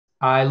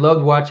I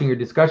loved watching your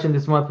discussion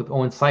this month with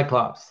Owen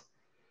Cyclops.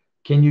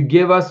 Can you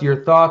give us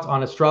your thoughts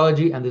on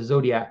astrology and the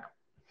zodiac?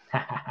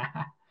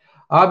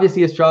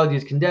 Obviously, astrology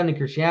is condemned in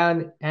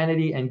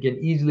Christianity and can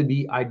easily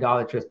be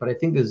idolatrous, but I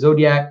think the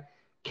zodiac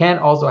can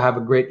also have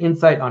a great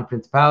insight on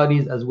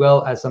principalities as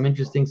well as some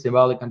interesting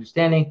symbolic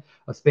understanding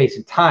of space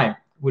and time.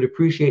 Would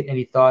appreciate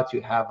any thoughts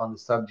you have on the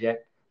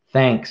subject.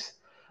 Thanks.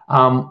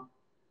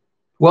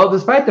 Well,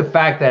 despite the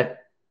fact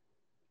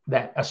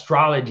that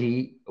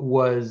astrology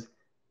was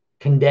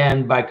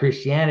condemned by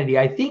Christianity,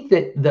 I think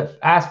that the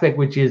aspect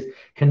which is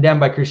condemned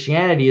by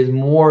Christianity is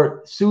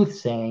more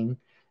soothsaying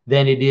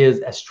than it is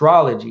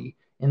astrology,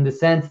 in the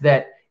sense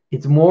that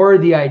it's more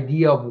the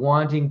idea of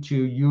wanting to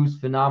use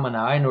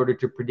phenomena in order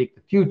to predict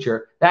the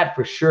future. That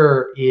for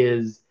sure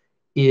is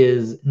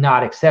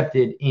not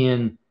accepted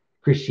in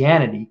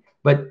Christianity.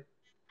 But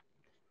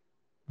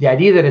the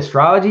idea that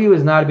astrology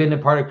was not been a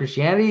part of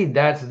Christianity,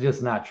 that's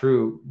just not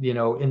true. You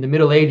know, in the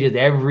Middle Ages,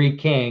 every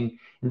king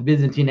in the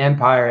Byzantine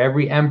Empire,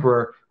 every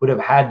emperor would have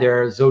had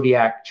their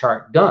zodiac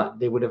chart done.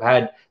 They would have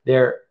had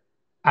their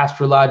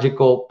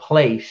astrological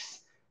place,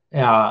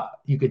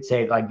 you could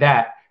say it like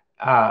that,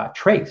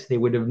 trace. They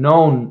would have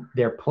known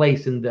their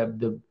place in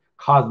the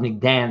cosmic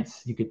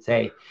dance, you could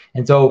say.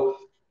 And so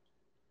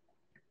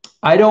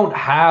I don't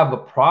have a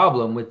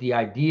problem with the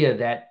idea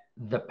that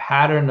the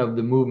pattern of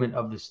the movement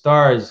of the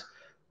stars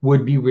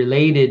would be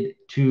related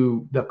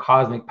to the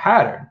cosmic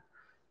pattern.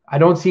 I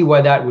don't see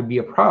why that would be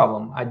a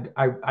problem.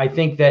 I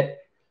think that,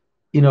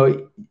 you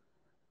know,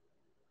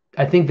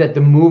 I think that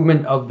the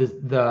movement of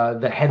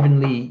the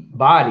heavenly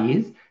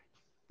bodies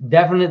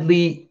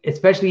definitely,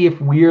 especially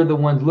if we're the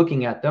ones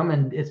looking at them,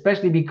 and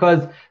especially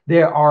because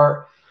there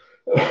are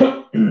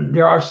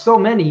there are so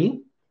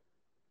many,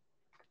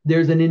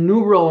 there's an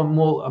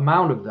innumerable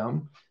amount of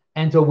them.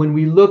 And so when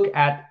we look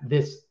at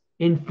this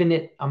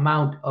infinite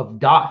amount of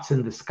dots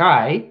in the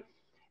sky,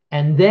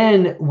 and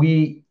then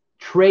we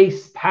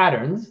trace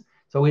patterns,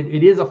 so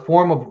it is a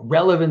form of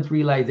relevance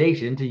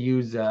realization, to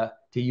use a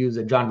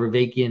John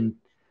Vervaekean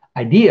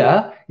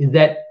idea, is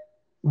that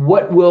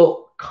what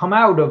will come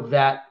out of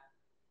that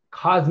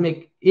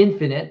cosmic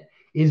infinite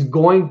is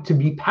going to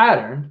be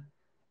patterned,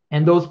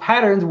 and those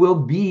patterns will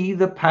be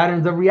the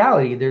patterns of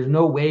reality. There's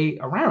no way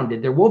around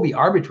it. There will be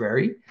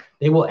arbitrary.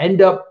 They will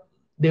end up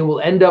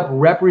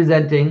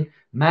representing,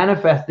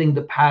 manifesting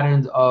the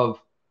patterns of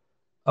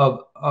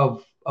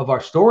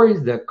our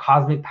stories, the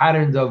cosmic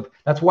patterns of.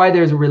 That's why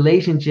there's a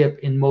relationship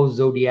in most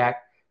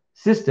zodiac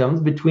systems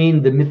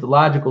between the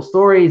mythological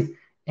stories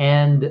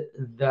and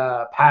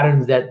the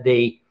patterns that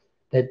they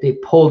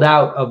pulled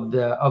out of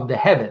the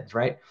heavens,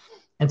 right?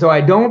 And so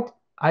I don't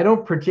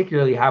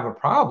particularly have a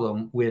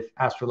problem with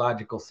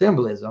astrological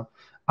symbolism.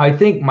 I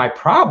think my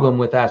problem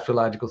with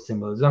astrological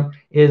symbolism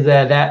is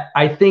that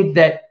I think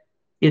that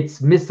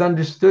it's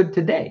misunderstood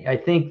today. I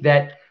think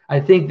that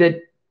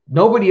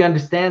nobody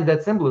understands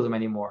that symbolism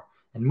anymore.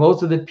 And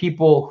most of the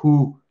people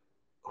who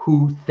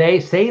they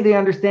say they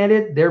understand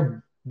it,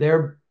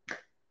 they're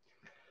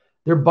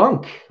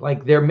bunk.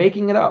 Like, they're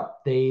making it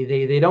up.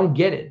 They don't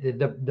get it.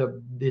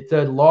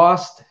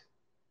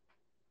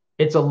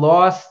 It's a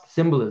lost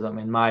symbolism,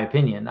 in my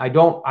opinion. I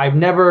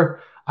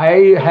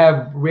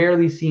have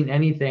rarely seen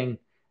anything.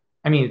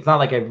 I mean, it's not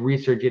like I've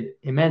researched it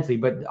immensely,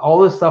 but all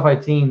the stuff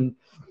I've seen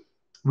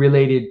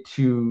related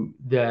to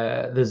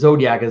the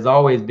zodiac has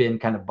always been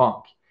kind of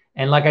bunk.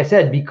 And like I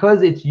said,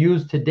 because it's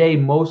used today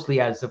mostly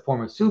as a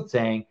form of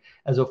soothsaying,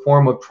 as a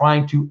form of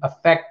trying to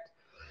affect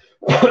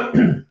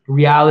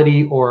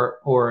reality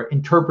or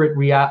interpret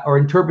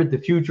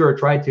the future, or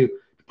try to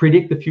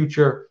predict the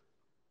future,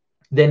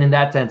 then in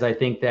that sense, I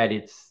think that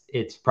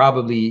it's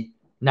probably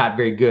not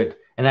very good.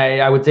 And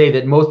I would say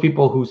that most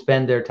people who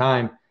spend their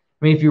time,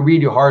 I mean, if you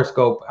read your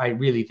horoscope, I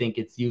really think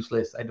it's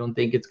useless. I don't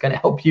think it's going to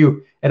help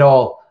you at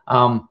all.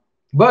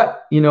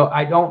 But, you know,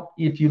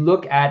 if you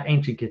look at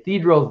ancient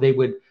cathedrals,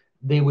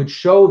 they would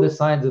show the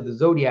signs of the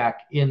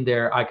zodiac in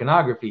their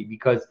iconography,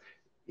 because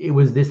it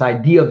was this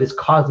idea of this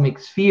cosmic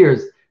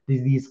spheres,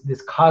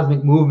 this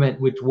cosmic movement,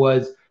 which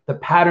was the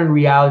pattern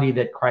reality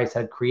that Christ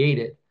had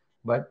created.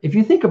 But if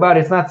you think about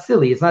it, it's not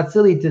silly. It's not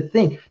silly to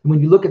think, when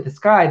you look at the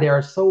sky, there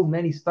are so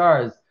many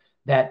stars,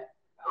 that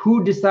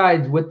who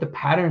decides what the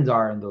patterns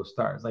are in those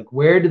stars? Like,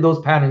 where did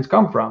those patterns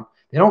come from?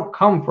 They don't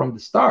come from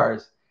the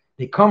stars.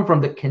 They come from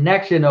the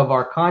connection of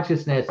our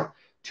consciousness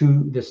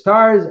to the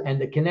stars, and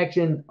the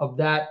connection of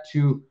that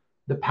to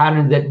the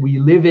pattern that we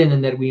live in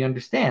and that we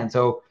understand.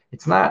 So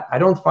it's not, I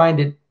don't find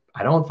it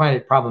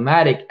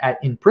problematic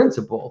in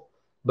principle,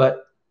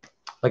 but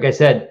like I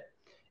said,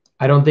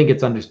 I don't think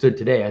it's understood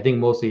today. I think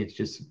mostly it's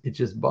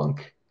just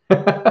bunk.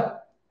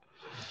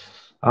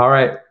 All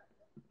right.